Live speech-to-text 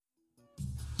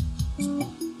Hi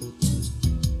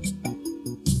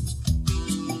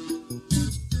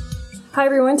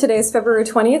everyone, today is February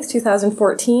 20th,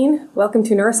 2014. Welcome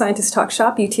to Neuroscientist Talk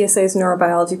Shop, UTSA's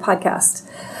neurobiology podcast.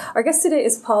 Our guest today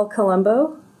is Paul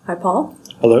Colombo. Hi, Paul.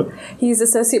 Hello. He's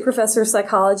Associate Professor of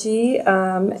Psychology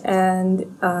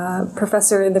and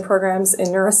Professor in the programs in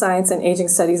Neuroscience and Aging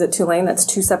Studies at Tulane. That's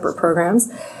two separate programs.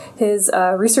 His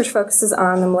research focuses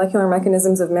on the molecular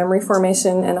mechanisms of memory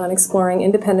formation and on exploring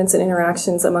independence and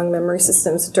interactions among memory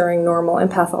systems during normal and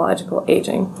pathological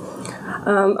aging.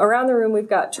 Around the room, we've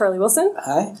got Charlie Wilson.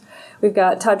 Hi. We've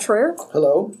got Todd Troyer.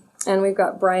 Hello. And we've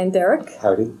got Brian Derrick.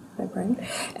 Howdy. Hi, Brian.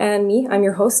 And me, I'm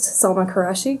your host, Salma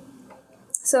Karashi.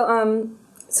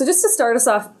 So just to start us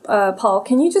off, Paul,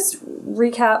 can you just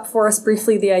recap for us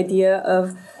briefly the idea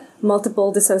of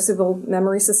multiple dissociable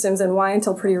memory systems and why,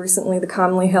 until pretty recently, the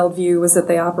commonly held view was that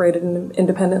they operated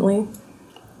independently?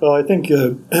 Well, I think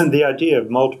the idea of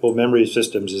multiple memory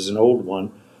systems is an old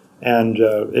one, and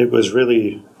it was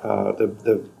really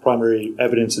the primary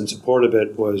evidence in support of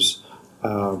it was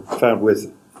found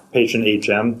with patient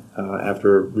HM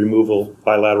after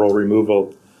bilateral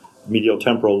removal, medial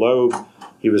temporal lobe.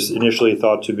 He was initially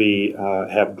thought to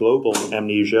have global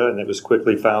amnesia, and it was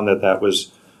quickly found that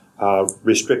was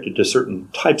restricted to certain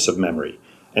types of memory,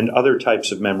 and other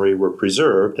types of memory were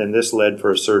preserved, and this led for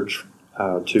a search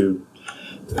to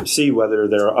see whether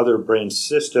there are other brain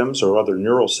systems or other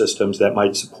neural systems that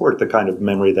might support the kind of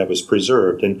memory that was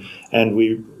preserved. And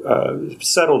we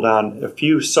settled on a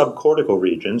few subcortical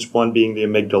regions, one being the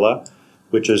amygdala,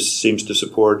 which seems to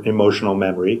support emotional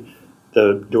memory,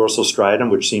 the dorsal striatum,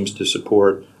 which seems to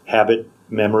support habit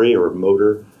memory or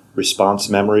motor response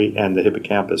memory, and the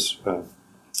hippocampus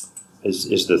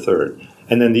is the third.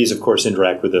 And then these, of course,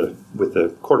 interact with the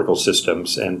cortical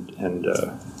systems,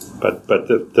 but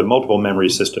the multiple memory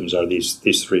systems are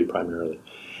these three primarily.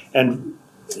 And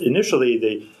initially,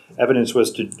 the evidence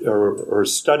was or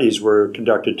studies were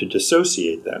conducted to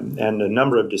dissociate them, and a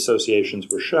number of dissociations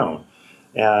were shown.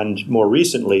 And more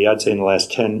recently, I'd say in the last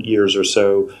 10 years or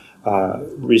so,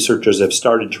 researchers have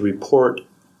started to report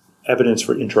evidence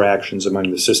for interactions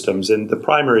among the systems, and the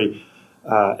primary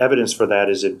evidence for that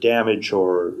is if damage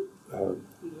or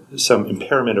some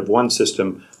impairment of one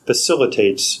system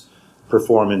facilitates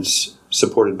performance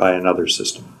supported by another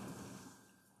system.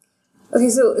 Okay,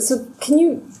 so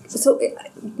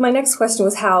my next question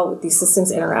was how these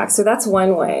systems interact. So that's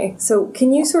one way. So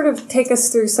can you sort of take us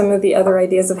through some of the other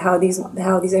ideas of how these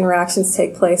interactions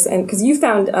take place? And because you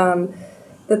found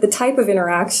that the type of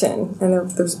interaction, and there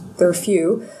are a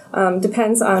few,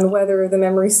 depends on whether the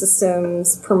memory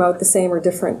systems promote the same or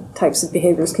different types of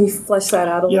behaviors. Can you flesh that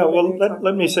out a little bit? Yeah, well,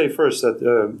 let me say first that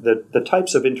the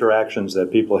types of interactions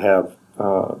that people have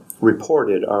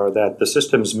reported are that the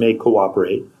systems may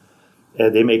cooperate,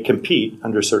 they may compete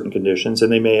under certain conditions,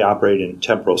 and they may operate in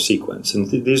temporal sequence. And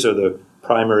these are the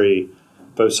primary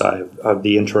foci of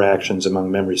the interactions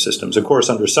among memory systems. Of course,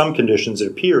 under some conditions,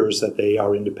 it appears that they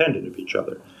are independent of each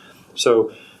other.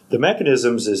 So the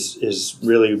mechanisms is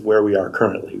really where we are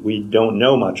currently. We don't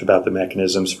know much about the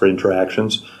mechanisms for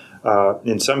interactions.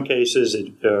 In some cases,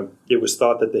 it was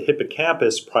thought that the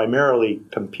hippocampus primarily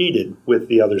competed with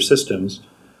the other systems.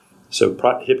 So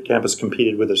hippocampus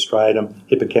competed with the striatum,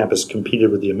 hippocampus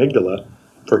competed with the amygdala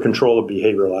for control of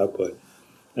behavioral output.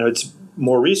 Now,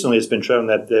 more recently it's been shown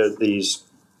that these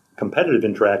competitive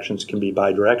interactions can be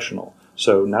bidirectional.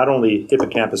 So not only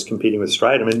hippocampus competing with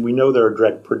striatum, and we know there are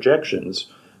direct projections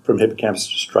from hippocampus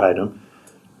to striatum,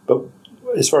 but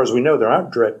as far as we know, there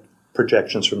aren't direct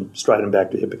projections from striatum back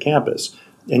to hippocampus.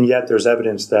 And yet there's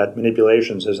evidence that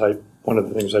manipulations, one of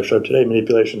the things I showed today,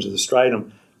 manipulations of the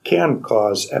striatum can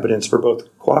cause evidence for both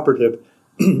cooperative,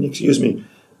 and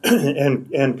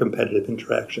competitive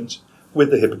interactions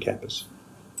with the hippocampus.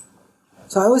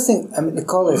 So I always think,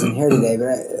 Nicole isn't here today,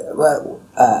 but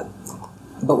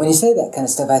when you say that kind of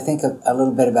stuff, I think a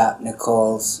little bit about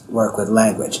Nicole's work with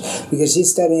language, because she's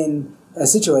studying a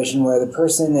situation where the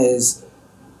person is,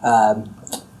 I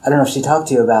don't know if she talked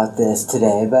to you about this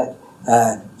today, but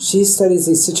she studies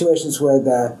these situations where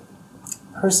the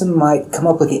person might come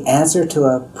up with the answer to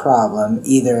a problem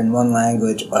either in one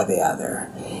language or the other.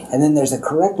 And then there's a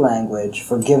correct language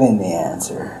for giving the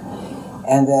answer.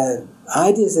 And the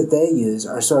ideas that they use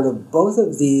are sort of both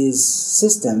of these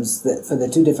systems that for the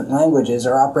two different languages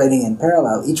are operating in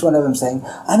parallel, each one of them saying,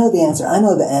 I know the answer,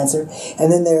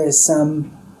 and then there is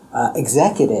some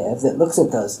executive that looks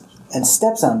at those and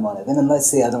steps on one of them and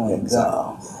lets the other one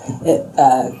go.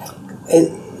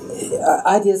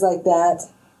 Ideas like that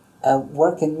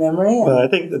work in memory? Well, I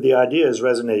think that the ideas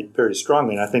resonate very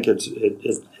strongly, and I think it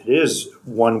is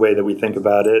one way that we think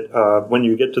about it. When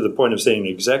you get to the point of saying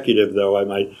executive, though, I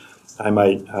might. I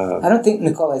don't think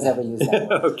Nicole has ever used that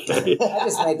word. Okay. I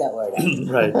just made that word up.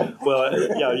 Right.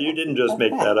 Well, yeah, you didn't just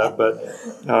make that up, but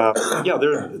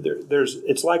there's.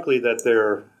 It's likely that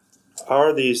there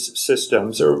are these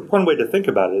systems, or one way to think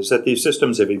about it is that these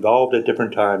systems have evolved at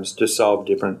different times to solve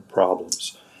different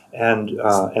problems, and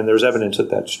there's evidence that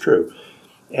that's true.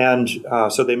 And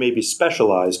so they may be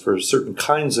specialized for certain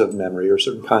kinds of memory or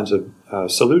certain kinds of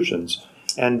solutions.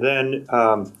 And then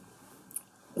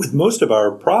with most of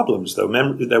our problems, though,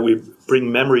 that we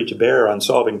bring memory to bear on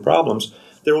solving problems,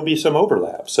 there will be some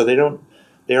overlap. So they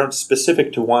aren't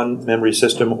specific to one memory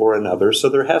system or another. So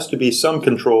there has to be some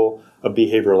control of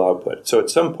behavioral output. So at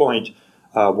some point,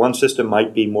 one system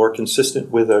might be more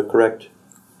consistent with a correct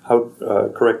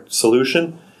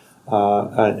solution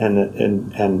and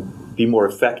be more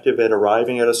effective at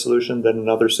arriving at a solution than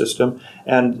another system.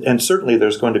 And certainly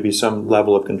there's going to be some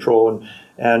level of control.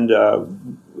 And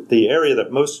the area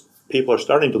that most people are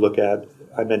starting to look at,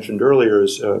 I mentioned earlier,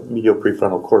 is medial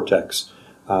prefrontal cortex.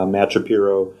 Matt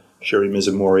Shapiro, Sherry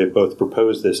Mizumori have both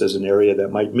proposed this as an area that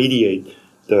might mediate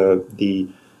the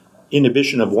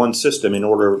inhibition of one system in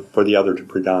order for the other to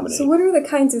predominate. So what are the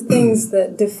kinds of things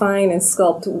that define and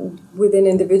sculpt within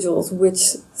individuals which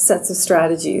sets of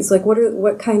strategies? Like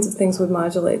what kinds of things would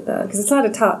modulate that? Because it's not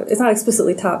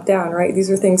explicitly top down, right? These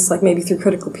are things like maybe through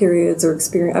critical periods or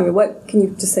experience. I mean, can you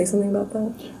just say something about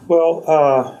that? Well,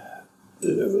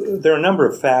 there are a number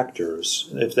of factors,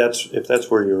 if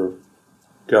that's where you're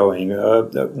going.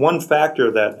 One factor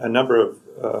that a number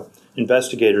of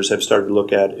investigators have started to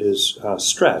look at is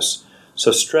stress.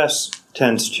 So stress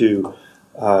tends to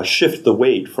shift the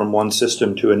weight from one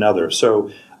system to another.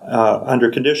 So under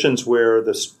conditions where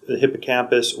the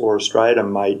hippocampus or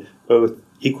striatum might both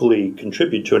equally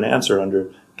contribute to an answer,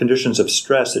 under conditions of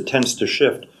stress, it tends to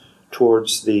shift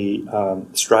towards the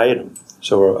striatum.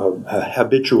 So a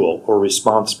habitual or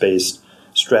response-based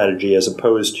strategy as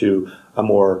opposed to a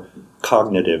more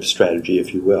cognitive strategy,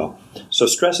 if you will. So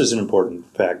stress is an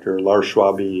important factor. Lars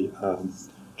Schwabe,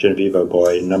 Genevieve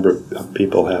Boy, a number of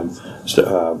people have.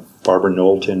 Barbara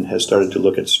Knowlton has started to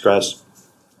look at stress.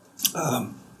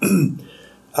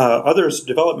 Others,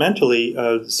 developmentally,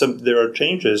 there are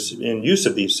changes in use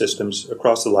of these systems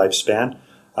across the lifespan.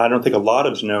 I don't think a lot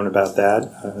is known about that.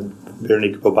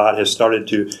 Veronique Bobat has started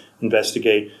to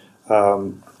investigate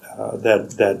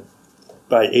that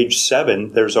by age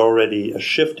 7, there's already a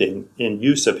shifting in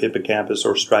use of hippocampus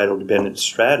or striatal-dependent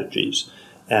strategies.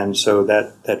 And so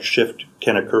that shift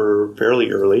can occur fairly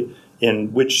early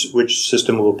in which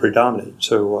system will predominate.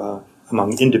 So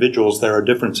among individuals, there are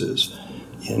differences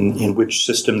in which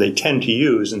system they tend to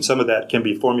use, and some of that can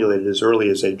be formulated as early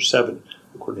as age 7,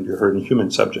 according to herd and human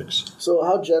subjects. So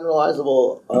how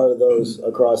generalizable are those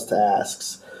across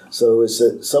tasks? So is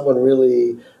it someone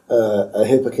really a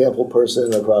hippocampal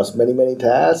person across many, many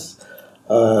tasks,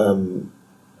 and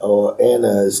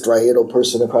a striatal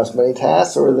person across many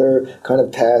tasks, or are there kind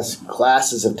of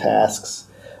classes of tasks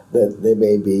that they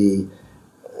may be?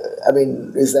 I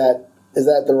mean, is that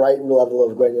the right level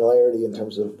of granularity in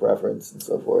terms of preference and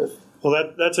so forth?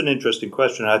 Well, that's an interesting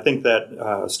question. I think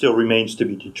that still remains to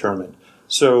be determined.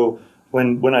 So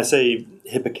when I say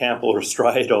hippocampal or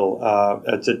striatal,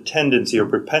 it's a tendency or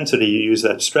propensity to use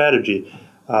that strategy.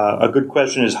 A good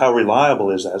question is how reliable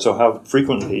is that? So how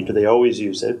frequently do they always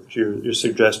use it? You're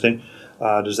suggesting.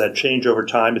 Does that change over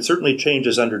time? It certainly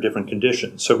changes under different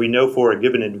conditions. So we know for a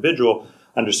given individual,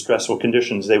 under stressful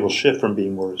conditions, they will shift from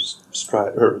being more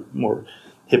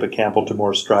hippocampal to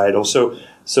more striatal.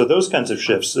 So those kinds of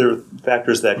shifts, there are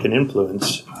factors that can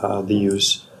influence the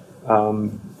use,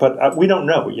 but we don't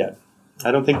know yet.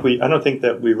 I don't think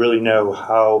that we really know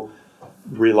how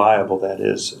reliable that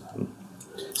is.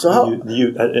 So how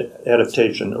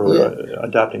adaptation or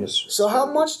adopting a. So how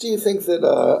much do you think that?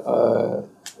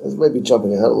 This may be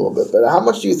jumping ahead a little bit, but how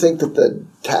much do you think that the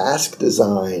task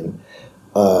design,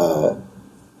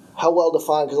 how well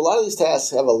defined? Because a lot of these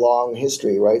tasks have a long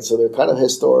history, right? So they're kind of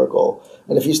historical,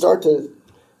 and if you start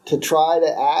to try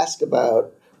to ask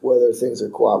about whether things are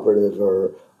cooperative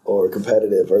or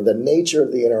competitive, or the nature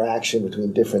of the interaction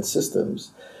between different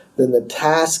systems, then the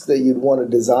task that you'd want to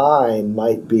design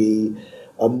might be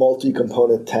a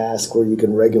multi-component task where you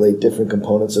can regulate different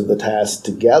components of the task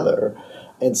together.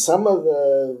 And some of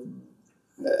the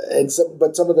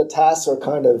tasks are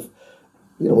kind of,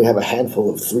 we have a handful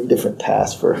of 3 different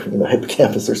tasks for,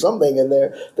 hippocampus or something, and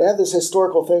they have this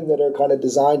historical thing that are kind of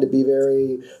designed to be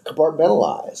very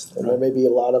compartmentalized. And there may be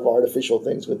a lot of artificial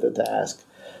things with the task.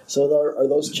 So are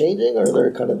those changing, or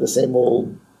they're kind of the same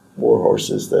old war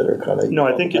horses that are kind of? No,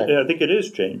 I think it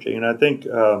is changing, and I think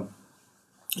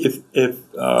if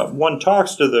one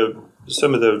talks to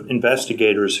some of the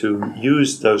investigators who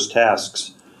used those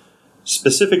tasks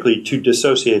specifically to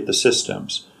dissociate the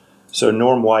systems. So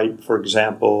Norm White, for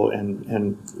example,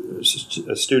 and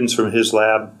students from his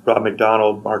lab, Rob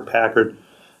McDonald, Mark Packard,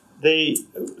 they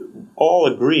all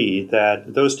agree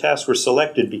that those tasks were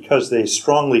selected because they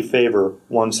strongly favor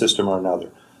one system or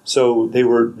another. So they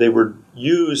were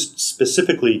used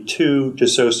specifically to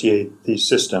dissociate these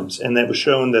systems, and that was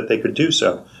shown that they could do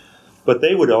so. But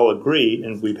they would all agree,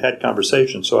 and we've had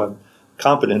conversations, so I'm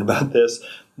confident about this,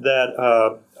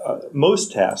 that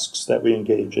most tasks that we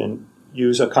engage in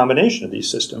use a combination of these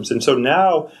systems. And so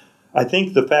now I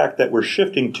think the fact that we're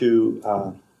shifting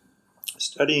to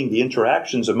studying the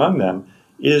interactions among them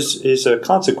is a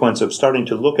consequence of starting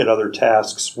to look at other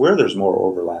tasks where there's more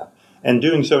overlap, and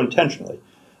doing so intentionally.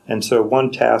 And so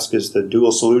one task is the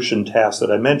dual solution task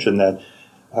that I mentioned, that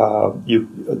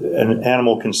an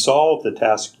animal can solve the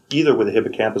task either with a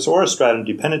hippocampus or a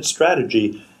stratum-dependent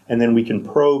strategy, and then we can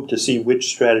probe to see which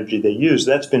strategy they use.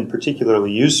 That's been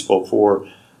particularly useful for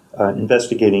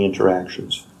investigating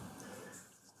interactions.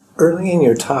 Early in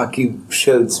your talk, you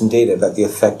showed some data about the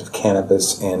effect of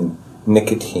cannabis and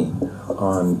nicotine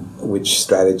on which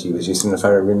strategy was used. And if I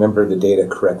remember the data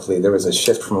correctly, there was a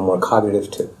shift from a more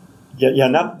cognitive to... Yeah,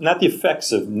 not the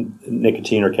effects of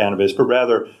nicotine or cannabis, but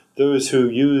rather those who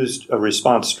used a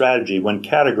response strategy when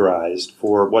categorized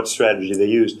for what strategy they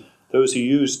used. Those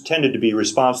who tended to be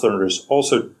response learners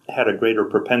also had a greater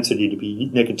propensity to be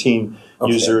nicotine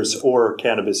users or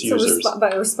cannabis users.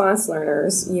 By response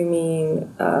learners, you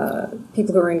mean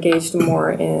people who are engaged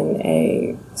more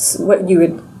in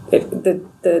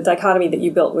the dichotomy that you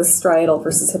built was striatal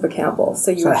versus hippocampal.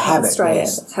 So you would have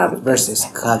habit versus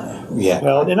cognitive. Yeah.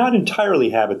 Well, they're not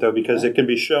entirely habit though, because it can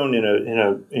be shown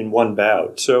in one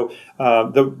bout. So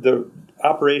the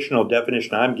operational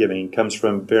definition I'm giving comes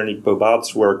from Veronique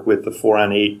Bobat's work with the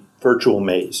 4-on-8 virtual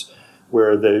maze,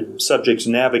 where the subjects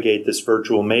navigate this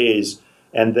virtual maze,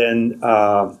 and then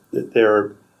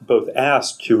they're both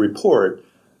asked to report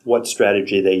what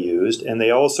strategy they used, and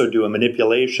they also do a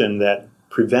manipulation that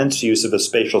prevents use of a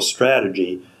spatial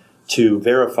strategy to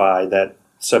verify that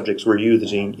subjects were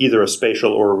using either a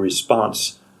spatial or a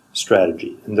response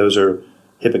strategy, and those are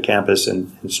hippocampus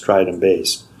and striatum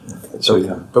based.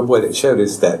 But what it showed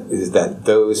is that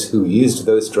those who used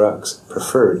those drugs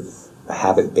preferred a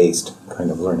habit-based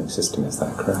kind of learning system. Is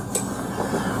that correct?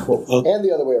 And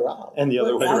the other way around. And the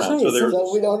other way around. Actually,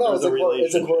 So we don't know.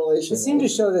 It's a correlation. It seemed to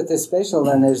show that the spatial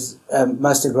learners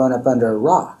must have grown up under a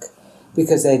rock,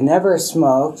 because they never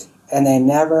smoked, and they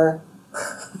never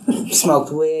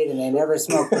smoked weed, and they never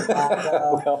smoked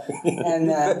tobacco. And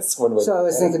that's one way so I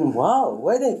was thinking, wow,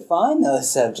 where'd they find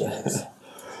those subjects?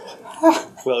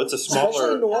 Well, it's a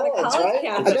Especially in New smaller... Orleans, college right?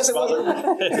 campus. I guess it wasn't.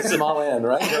 It's a small end,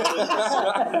 right?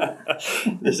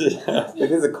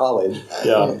 It is a college.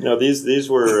 Yeah, no, these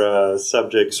were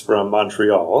subjects from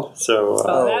Montreal. So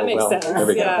that makes sense. There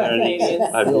we go. Yeah, Veronique,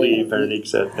 Canadians. I believe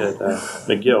Veronique's at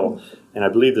McGill, and I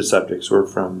believe the subjects were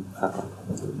from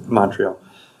Montreal.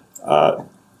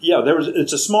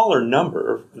 It's a smaller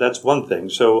number. That's one thing.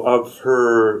 So of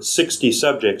her 60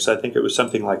 subjects, I think it was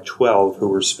something like 12 who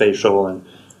were spatial, and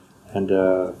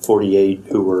 48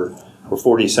 who were, or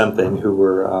 40-something who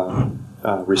were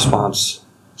response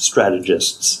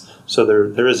strategists. So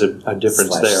there is a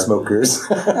difference there. Smokers.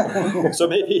 So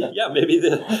maybe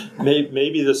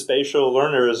the spatial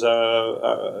learners,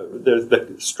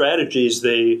 the strategies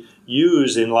they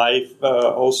use in life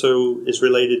also is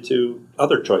related to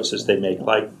other choices they make,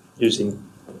 like using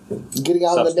Getting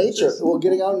out in the nature. substances. Well,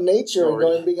 getting out in nature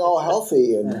and being all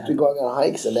healthy and going on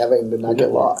hikes and having to not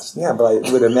get lost. Yeah, but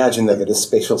I would imagine that a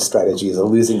spatial strategy is a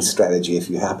losing strategy if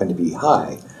you happen to be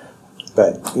high.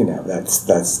 But, that's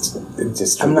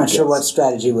just... I'm not sure what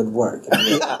strategy would work.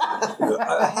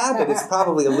 A habit is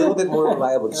probably a little bit more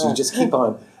reliable because you just keep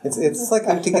on. It's like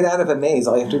to get out of a maze,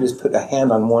 all you have to do is put a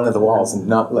hand on one of the walls and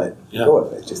not let go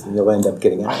of it. And you'll end up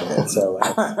getting out of it. So,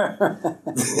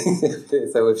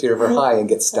 so if you're ever high and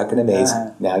get stuck in a maze,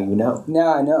 now you know.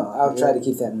 Now I know. I'll try to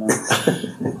keep that in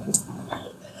mind.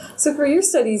 So for your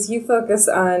studies, you focus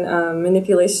on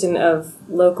manipulation of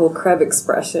local Krebs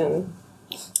expression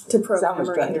to probe Someone's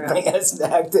memory trying to bring interaction. us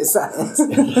back to science.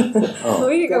 Well,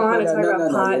 we could go on and talk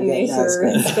about pot and you're nature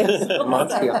and space.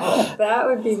 Montreal. That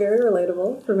would be very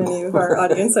relatable for many of our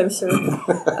audience, I'm sure.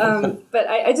 But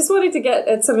I just wanted to get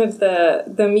at some of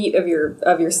the meat of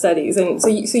your studies, and so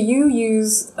you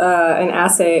use an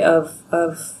assay of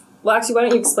well, actually, why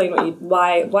don't you explain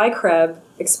why Krebs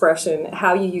expression,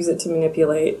 how you use it to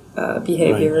manipulate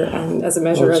behavior, and as a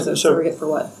measure, as a surrogate for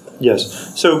what?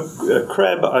 Yes. So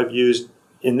CREB I've used,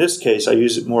 in this case, I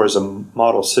use it more as a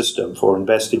model system for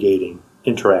investigating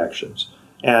interactions.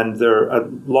 And there are a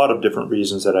lot of different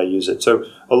reasons that I use it. So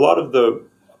a lot of the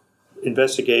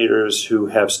investigators who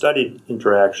have studied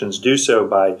interactions do so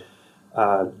by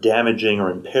damaging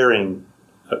or impairing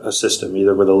a system,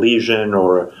 either with a lesion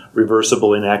or a reversible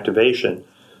inactivation.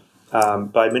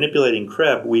 By manipulating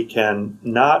CREB, we can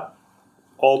not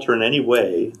alter in any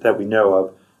way that we know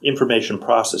of information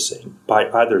processing by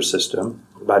either system,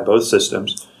 by both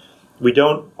systems. We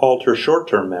don't alter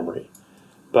short-term memory,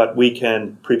 but we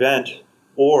can prevent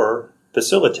or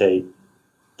facilitate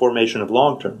formation of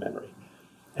long-term memory.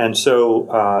 And so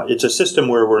it's a system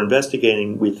where we're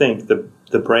investigating, we think,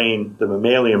 the brain, the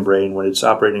mammalian brain, when it's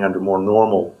operating under more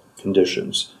normal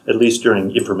conditions, at least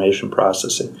during information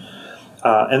processing.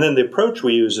 And then the approach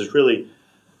we use is really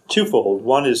twofold.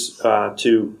 One is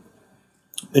to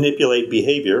manipulate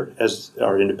behavior as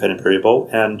our independent variable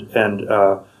and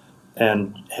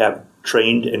have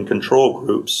trained and control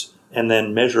groups, and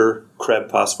then measure CREB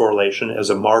phosphorylation as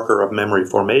a marker of memory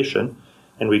formation,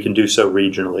 and we can do so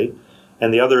regionally.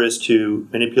 And the other is to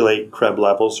manipulate CREB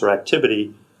levels or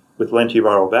activity with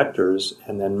lentiviral vectors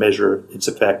and then measure its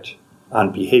effect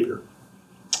on behavior,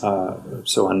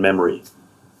 so on memory.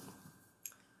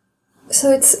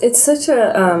 So it's such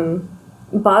a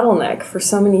bottleneck for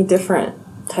so many different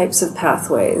types of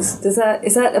pathways. Is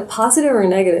that a positive or a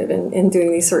negative in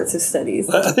doing these sorts of studies?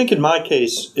 I think in my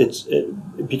case,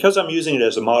 because I'm using it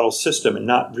as a model system and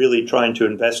not really trying to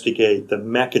investigate the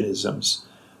mechanisms.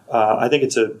 I think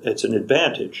it's an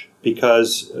advantage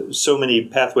because so many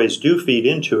pathways do feed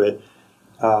into it.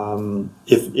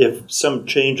 If some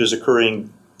change is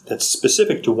occurring that's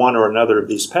specific to one or another of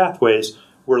these pathways,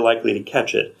 we're likely to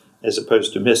catch it as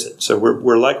opposed to miss it. So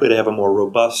we're likely to have a more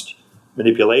robust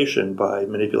manipulation by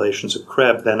manipulations of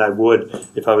CREB than I would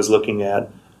if I was looking at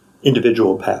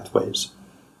individual pathways.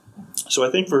 So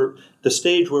I think for the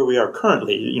stage where we are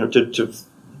currently, to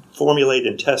formulate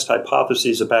and test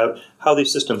hypotheses about how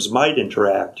these systems might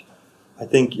interact, I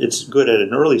think it's good at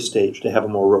an early stage to have a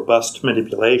more robust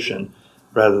manipulation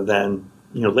rather than,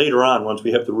 later on, once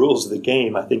we have the rules of the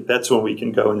game, I think that's when we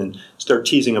can go in and start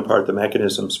teasing apart the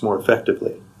mechanisms more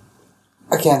effectively.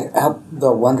 I can't help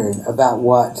but wondering about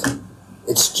what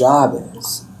its job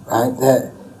is,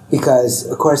 right? Because,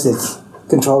 of course, it's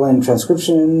controlling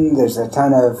transcription. There's a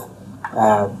ton of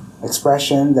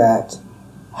expression that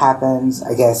happens.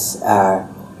 I guess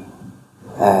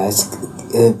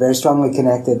it's very strongly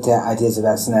connected to ideas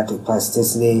about synaptic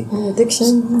plasticity. And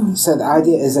addiction. So the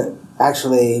idea is that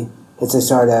actually it's a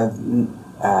sort of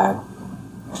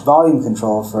volume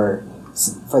control for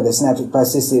the synaptic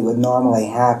plasticity that would normally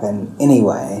happen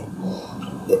anyway.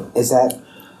 Is that...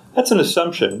 That's an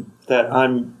assumption that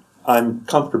I'm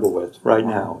comfortable with right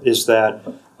now, is that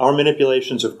our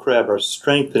manipulations of CREB are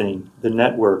strengthening the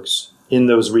networks in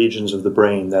those regions of the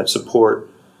brain that support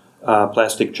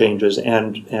plastic changes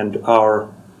and are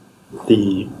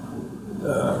the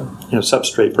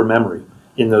substrate for memory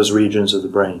in those regions of the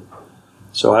brain.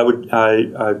 So I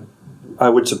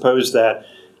would suppose that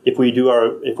if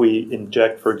we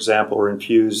inject, for example, or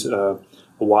infuse a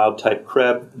wild type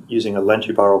CREB using a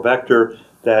lentiviral vector,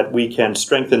 that we can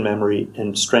strengthen memory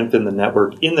and strengthen the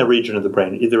network in the region of the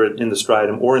brain, either in the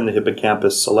striatum or in the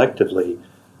hippocampus selectively,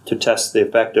 to test the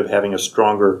effect of having a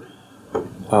stronger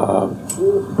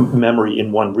memory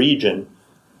in one region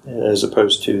as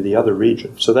opposed to the other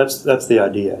region. So that's the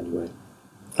idea anyway.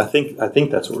 I think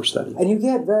that's what we're studying. And you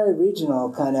get very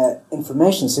regional kind of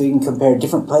information, so you can compare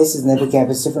different places in the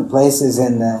hippocampus, different places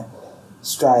in the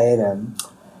striatum.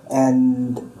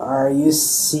 And are you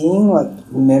seeing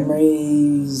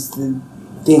memories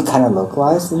being kind of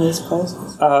localized in these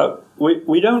places?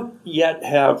 We don't yet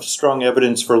have strong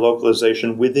evidence for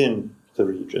localization within the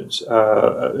regions,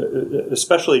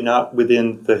 especially not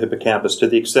within the hippocampus, to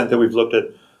the extent that we've looked at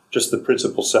just the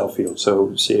principal cell field, so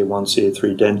CA1,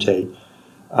 CA3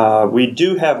 dentate. We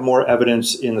do have more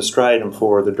evidence in the striatum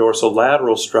for the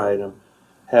dorsolateral striatum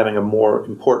having a more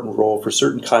important role for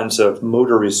certain kinds of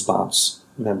motor response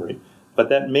memory. But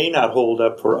that may not hold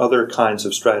up for other kinds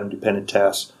of striatum-dependent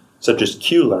tasks, such as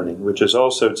cue learning, which is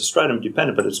also, it's a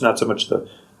striatum-dependent, but it's not so much the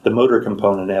motor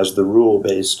component as the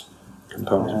rule-based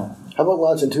component. How about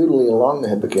longitudinally along the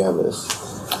hippocampus?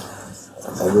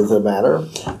 Does it matter?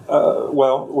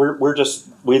 Well,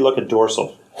 we look at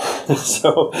dorsal.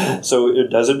 so it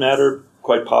doesn't matter,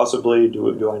 quite possibly.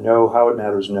 Do I know how it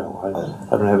matters? No,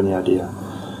 I don't have any idea.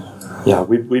 Yeah,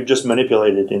 we've just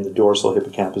manipulated in the dorsal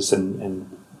hippocampus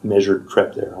and measured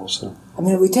Krebs there also. I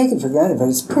mean, we take it for granted, but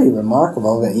it's pretty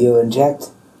remarkable that you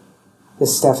inject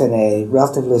this stuff in a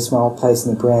relatively small place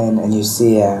in the brain and you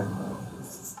see a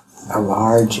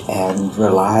large and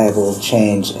reliable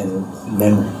change in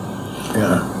memory.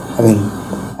 Yeah. I mean,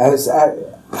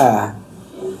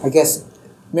 I guess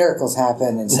miracles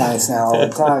happen in science now all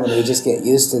the time, and we just get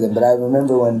used to them. But I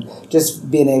remember when just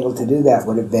being able to do that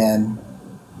would have been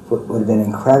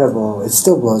incredible. It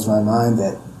still blows my mind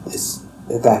that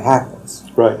happens.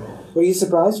 Right. Were you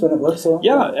surprised when it worked so well?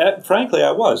 Yeah, frankly,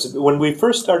 I was. When we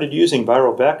first started using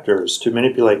viral vectors to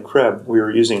manipulate Krebs, we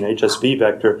were using an HSV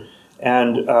vector,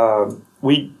 and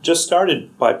we just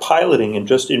started by piloting and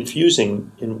just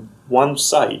infusing in one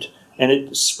site, and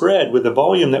it spread with the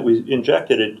volume that we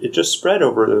injected. It just spread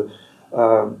over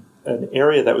an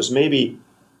area that was maybe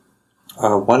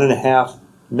 1.5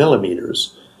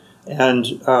 millimeters, and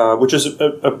which is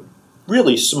a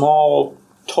really small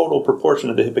total proportion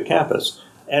of the hippocampus.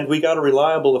 And we got a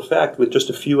reliable effect with just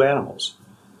a few animals.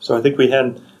 So I think we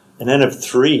had an N of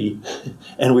 3,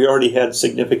 and we already had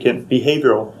significant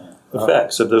behavioral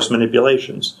effects of those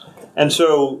manipulations. And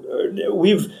so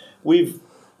we've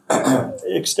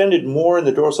extended more in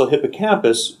the dorsal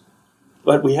hippocampus,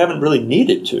 but we haven't really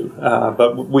needed to.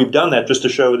 But we've done that just to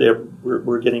show that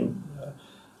we're getting.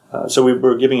 So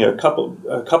we're giving a couple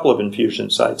of infusion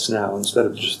sites now instead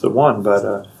of just the one.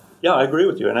 But yeah, I agree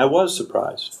with you, and I was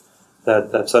surprised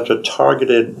that such a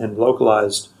targeted and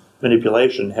localized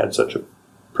manipulation had such a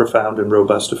profound and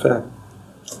robust effect.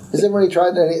 Has anybody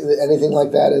tried anything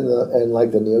like that in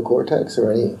like the neocortex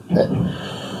or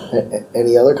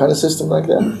any other kind of system like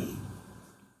that?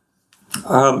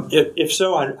 If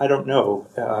so, I don't know.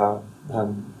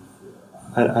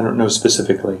 I don't know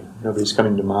specifically. Nobody's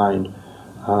coming to mind.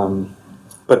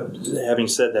 But having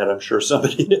said that, I'm sure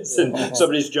somebody is, and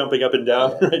somebody's jumping up and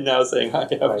down right now saying, "I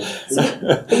have."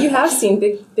 But you have seen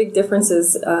big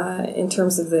differences in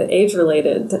terms of the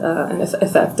age-related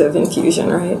effect of infusion,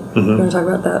 right? Mm-hmm. You want to talk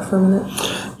about that for a minute?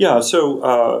 Yeah.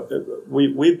 So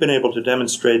we've been able to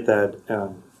demonstrate that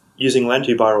using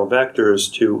lentiviral vectors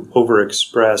to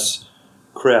overexpress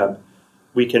Krebs,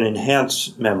 we can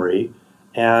enhance memory,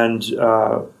 and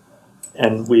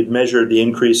we've measured the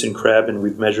increase in Krebs, and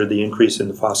we've measured the increase in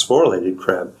the phosphorylated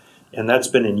Krebs, and that's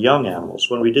been in young animals.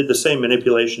 When we did the same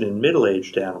manipulation in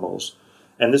middle-aged animals,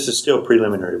 and this is still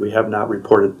preliminary, we haven't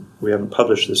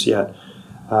published this yet.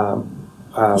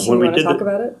 When we did talk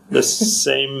about it? The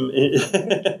same,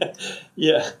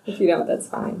 yeah. If you don't, that's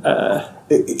fine.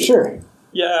 Sure.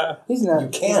 Yeah. He's not. You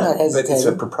he's can, not but it's a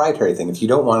hesitating. proprietary thing. If you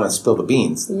don't want to spill the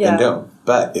beans, then don't.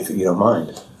 But if you don't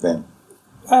mind, then...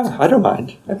 I don't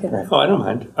mind. Okay. Oh, I don't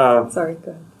mind. Sorry,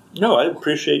 go ahead. No, I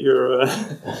appreciate your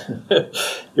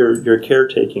your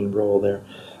caretaking role there.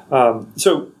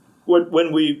 So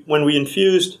when we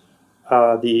infused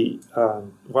the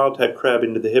wild type Krebs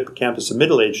into the hippocampus of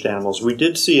middle-aged animals, we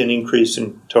did see an increase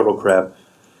in total Krebs,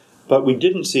 but we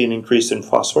didn't see an increase in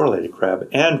phosphorylated Krebs,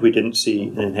 and we didn't see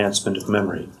an enhancement of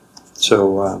memory.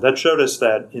 So that showed us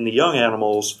that in the young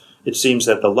animals, it seems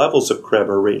that the levels of Krebs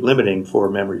are rate limiting for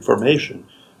memory formation,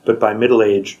 but by middle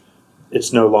age,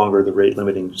 it's no longer the rate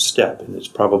limiting step, and it's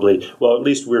probably, well, at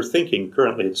least we're thinking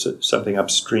currently it's something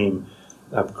upstream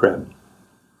of Krebs.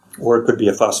 Or it could be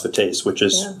a phosphatase, which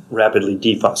is rapidly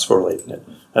dephosphorylating it.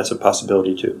 That's a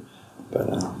possibility too, but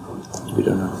we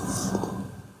don't know.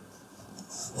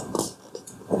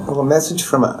 Well, a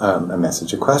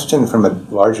question from a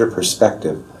larger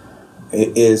perspective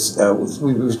is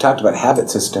we've talked about habit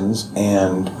systems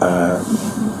and a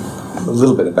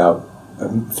little bit about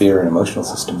fear and emotional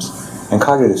systems and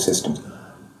cognitive systems.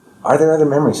 Are there other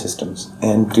memory systems,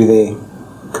 and do they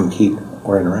compete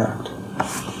or interact?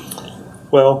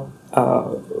 Well,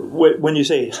 when you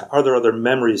say, are there other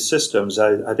memory systems,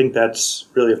 I think that's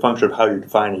really a function of how you're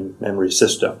defining memory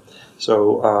system.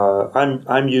 So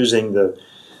I'm using the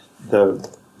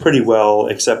pretty well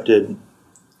accepted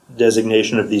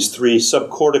designation of these 3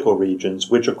 subcortical regions,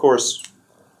 which of course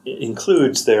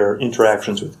includes their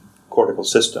interactions with cortical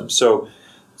systems. So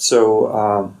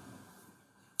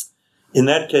in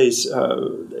that case,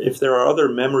 if there are other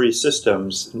memory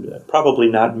systems, probably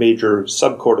not major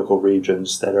subcortical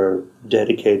regions that are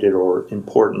dedicated or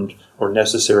important or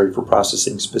necessary for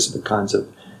processing specific kinds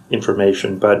of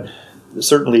information, but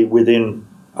certainly within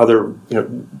other,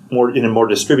 more in a more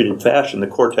distributed fashion, the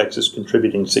cortex is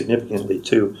contributing significantly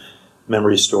to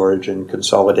memory storage and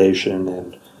consolidation,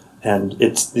 and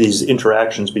it's these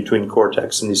interactions between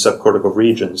cortex and these subcortical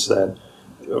regions that,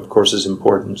 of course, is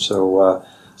important. So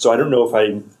I don't know if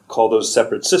I call those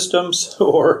separate systems,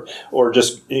 or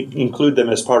just include them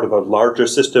as part of a larger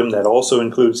system that also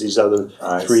includes these other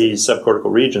three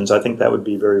subcortical regions, I think that would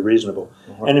be very reasonable.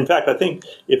 Mm-hmm. And in fact, I think,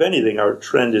 if anything, our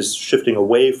trend is shifting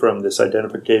away from this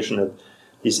identification of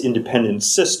these independent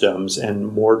systems and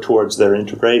more towards their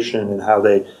integration and how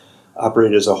they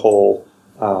operate as a whole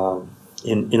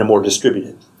in a more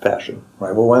distributed fashion.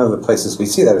 Right. Well, one of the places we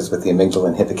see that is with the amygdala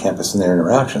and hippocampus and their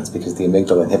interactions, because the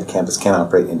amygdala and hippocampus can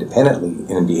operate independently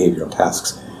in behavioral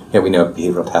tasks. We know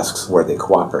behavioral tasks where they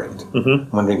cooperate. Mm-hmm. I'm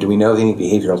wondering, do we know of any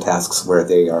behavioral tasks where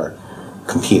they are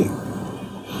competing?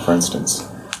 For instance,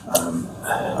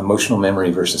 emotional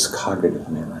memory versus cognitive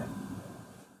memory.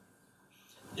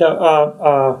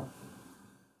 Yeah,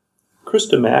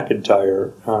 Krista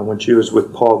McIntyre, when she was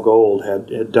with Paul Gold,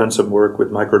 had done some work with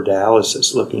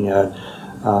microdialysis, looking at.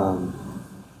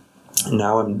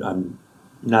 Now I'm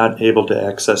not able to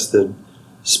access the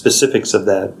specifics of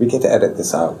that. We get to edit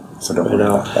this out, so don't worry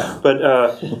about that. But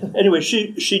anyway,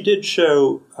 she did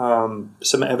show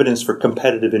some evidence for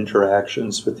competitive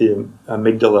interactions with the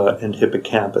amygdala and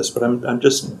hippocampus, but I'm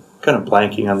just kind of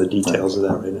blanking on the details of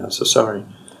that right now. So sorry.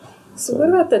 So what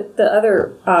about the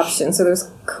other option? So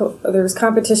there's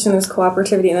competition, there's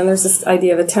cooperativity, and then there's this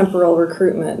idea of a temporal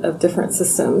recruitment of different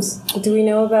systems. Do we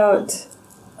know about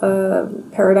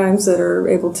paradigms that are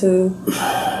able to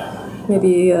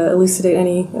maybe elucidate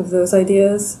any of those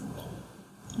ideas?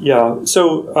 Yeah,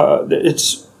 so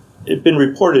it's been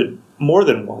reported more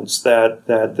than once that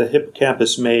the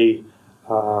hippocampus may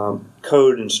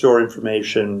code and store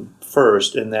information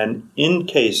first, and then in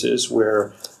cases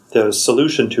where the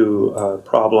solution to a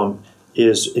problem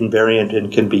is invariant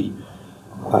and can be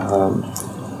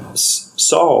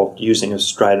solved using a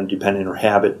striatum-dependent or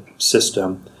habit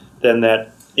system, then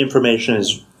that information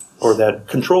is, or that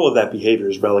control of that behavior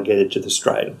is relegated to the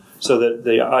striatum. So that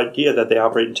the idea that they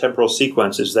operate in temporal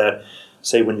sequence is that,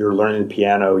 say, when you're learning the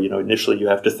piano, initially you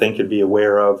have to think and be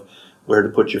aware of where to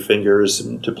put your fingers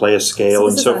and to play a scale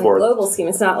and so forth. This is on a global scheme.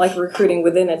 It's not like recruiting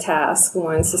within a task,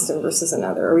 one system versus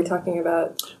another. Are we talking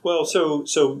about? Well, so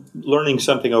learning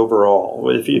something overall.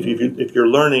 If you're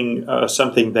learning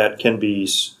something that can be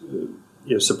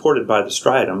supported by the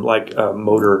striatum, like a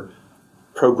motor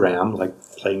program, like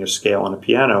playing a scale on a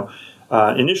piano,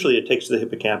 initially it takes the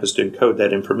hippocampus to encode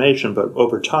that information, but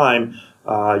over time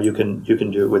you can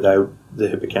do it without the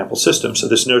hippocampal system. So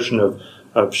this notion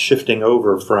of shifting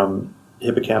over from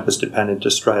hippocampus-dependent to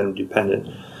striatum-dependent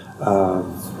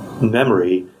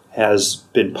memory has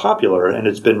been popular, and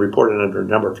it's been reported under a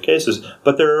number of cases.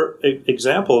 But there are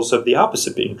examples of the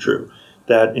opposite being true,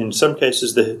 that in some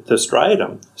cases the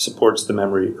striatum supports the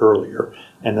memory earlier,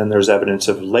 and then there's evidence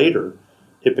of later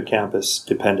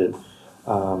hippocampus-dependent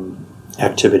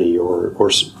activity or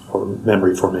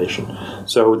memory formation.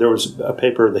 So there was a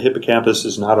paper, the hippocampus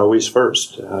is not always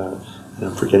first. And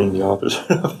I'm forgetting the author's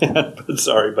offhand, but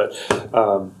sorry. But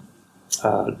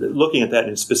looking at that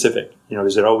in specific,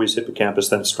 is it always hippocampus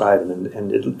then striatum?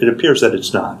 And it appears that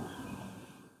it's not.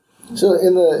 So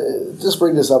just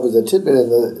bring this up as a tidbit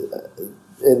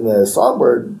in the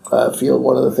songbird field,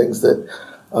 one of the things that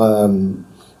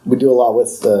we do a lot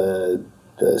with the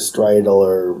striatal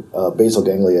or basal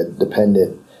ganglia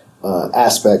dependent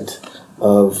aspect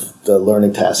of the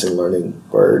learning tasks and learning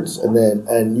birds,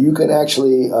 and you can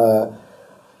actually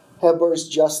have birds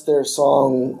adjust their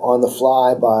song on the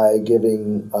fly by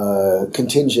giving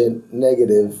contingent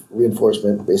negative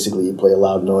reinforcement. Basically, you play a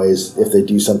loud noise if they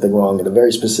do something wrong in a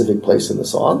very specific place in the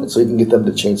song, so you can get them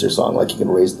to change their song, like you can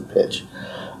raise the pitch.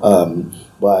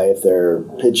 By if their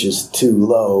pitch is too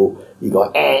low, you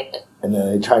go eh, and then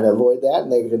they try to avoid that,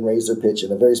 and they can raise their pitch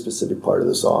in a very specific part of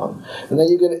the song. And then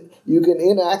you can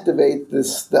inactivate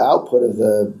the output of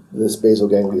this basal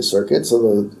ganglia circuit,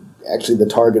 so the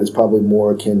target is probably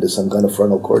more akin to some kind of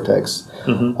frontal cortex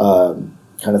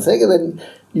kind of thing. And then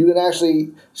you can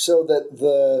actually show that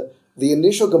the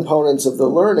initial components of the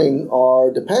learning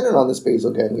are dependent on this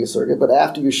basal ganglia circuit, but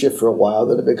after you shift for a while,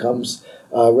 then it becomes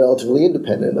relatively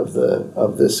independent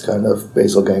of this kind of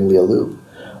basal ganglia loop.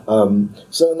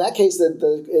 So in that case, and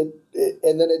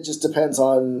then it just depends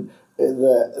on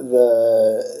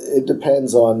it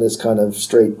depends on this kind of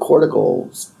straight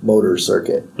cortical motor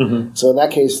circuit. Mm-hmm. So in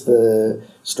that case, the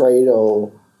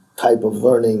striatal type of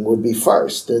learning would be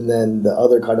first, and then the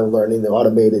other kind of learning, the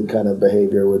automated kind of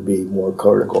behavior, would be more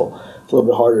cortical. It's a little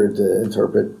bit harder to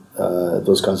interpret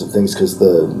those kinds of things because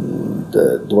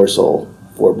the dorsal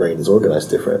forebrain is organized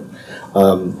different.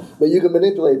 But you can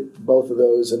manipulate both of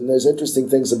those, and there's interesting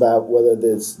things about whether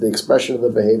it's the expression of the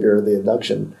behavior or the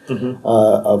induction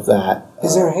of that.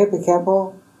 Is there a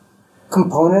hippocampal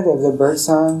component of the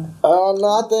birdsong?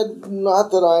 Not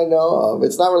that I know of.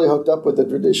 It's not really hooked up with the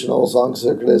traditional song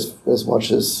circuit as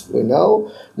much as we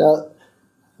know. Now,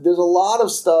 there's a lot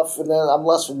of stuff, and then I'm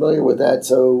less familiar with that.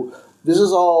 So this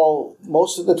is all.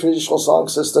 Most of the traditional song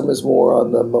system is more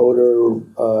on the motor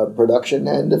production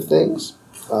end of things,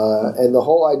 and the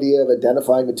whole idea of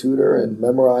identifying a tutor and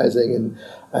memorizing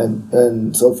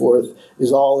and so forth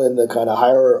is all in the kind of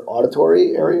higher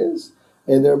auditory areas.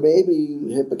 And there may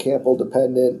be hippocampal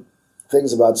dependent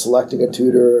things about selecting a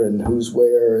tutor and who's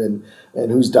where and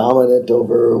who's dominant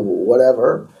over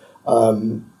whatever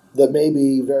that may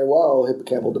be very well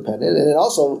hippocampal dependent. And it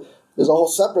also, there's a whole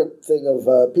separate thing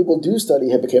of people do study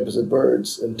hippocampus in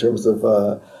birds in terms of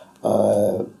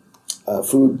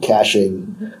food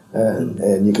caching,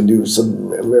 and you can do some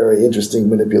very interesting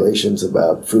manipulations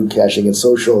about food caching and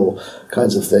social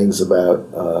kinds of things about,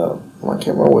 I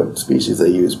can't remember what species they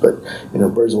use, but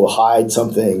birds will hide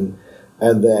something,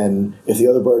 and then if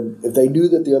they knew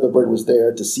that the other bird was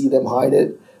there, to see them hide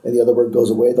it, and the other bird goes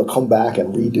away, they'll come back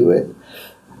and redo it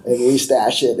and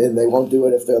restash it, and they won't do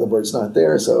it if the other bird's not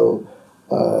there. So,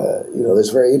 there's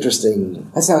very interesting.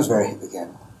 That sounds very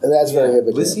hippocampal. And that's very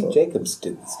hippocampal. Lucy Jacobs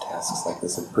did these tasks like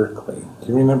this at Berkeley. Do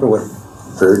you remember what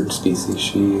bird species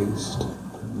she used?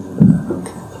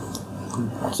 Okay.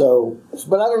 So,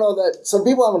 but I don't know that some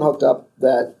people haven't hooked up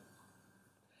that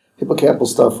hippocampal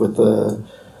stuff with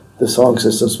the song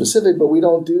system specific, but we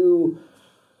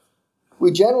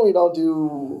generally don't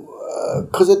do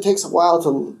because it takes a while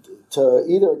to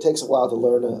either it takes a while to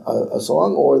learn a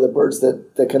song, or the birds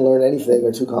that can learn anything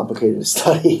are too complicated to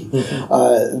study.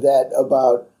 That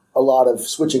about a lot of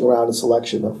switching around and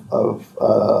selection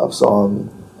of song.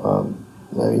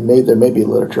 There may be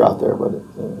literature out there, but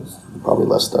it's probably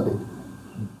less studied.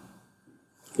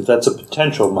 But that's a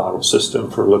potential model system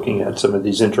for looking at some of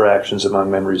these interactions among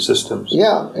memory systems.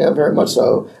 Yeah, very much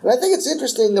so. And I think it's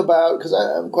interesting because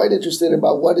I'm quite interested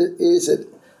about what is it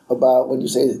about when you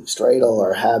say striatal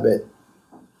or habit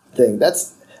thing.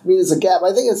 There's a gap.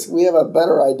 I think we have a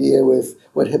better idea with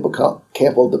what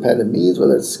hippocampal dependent means,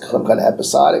 whether it's some kind of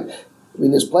episodic.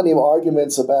 There's plenty of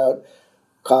arguments about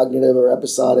cognitive or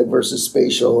episodic versus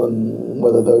spatial and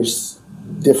whether there's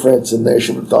difference and they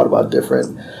should have thought about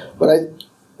different. But at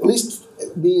least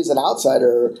me as an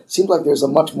outsider, it seems like there's a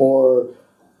much more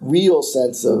real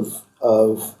sense of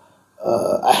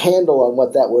a handle on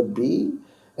what that would be.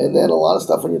 And then a lot of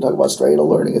stuff when you talk about striatal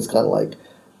learning, it's kind of like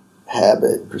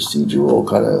habit, procedural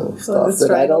kind of stuff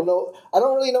that I don't know. I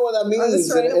don't really know what that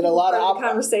means in a lot of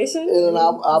conversation in an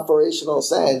operational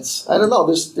sense. I don't know.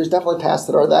 There's definitely tasks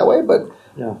that are that way, but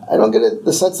yeah. I don't get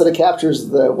the sense that it captures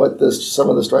what some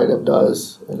of the striatum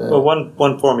does. Well,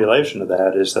 one formulation of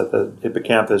that is that the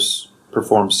hippocampus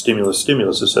performs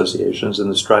stimulus-stimulus associations and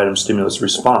the striatum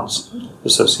stimulus-response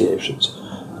associations,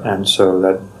 and so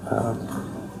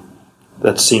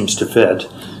that seems to fit,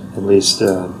 at least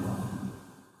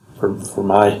for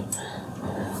my.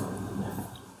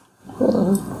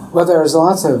 Well, there's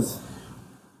lots of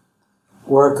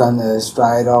work on the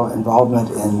striatal involvement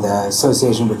in the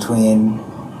association between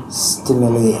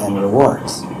stimuli and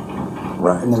rewards.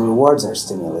 Right. And the rewards are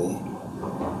stimuli.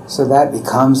 So that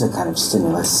becomes a kind of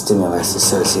stimulus-stimulus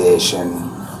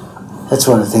association. That's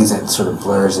one of the things that sort of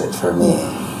blurs it for me,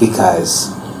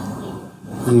 because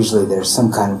usually there's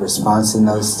some kind of response in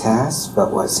those tasks,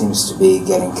 but what seems to be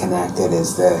getting connected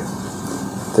is the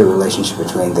relationship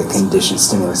between the conditioned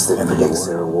stimulus that predicts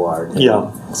the reward.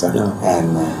 Yeah, exactly. Yeah.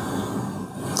 And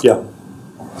yeah.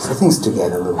 so things do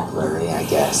get a little blurry, I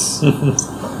guess.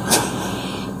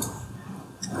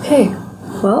 Okay,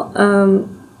 well,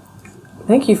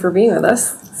 thank you for being with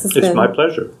us. This has been my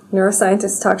pleasure.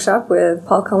 Neuroscientist Talk Shop with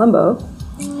Paul Colombo.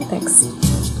 Thanks.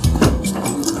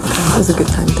 It was a good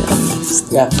time to end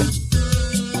this. Yeah.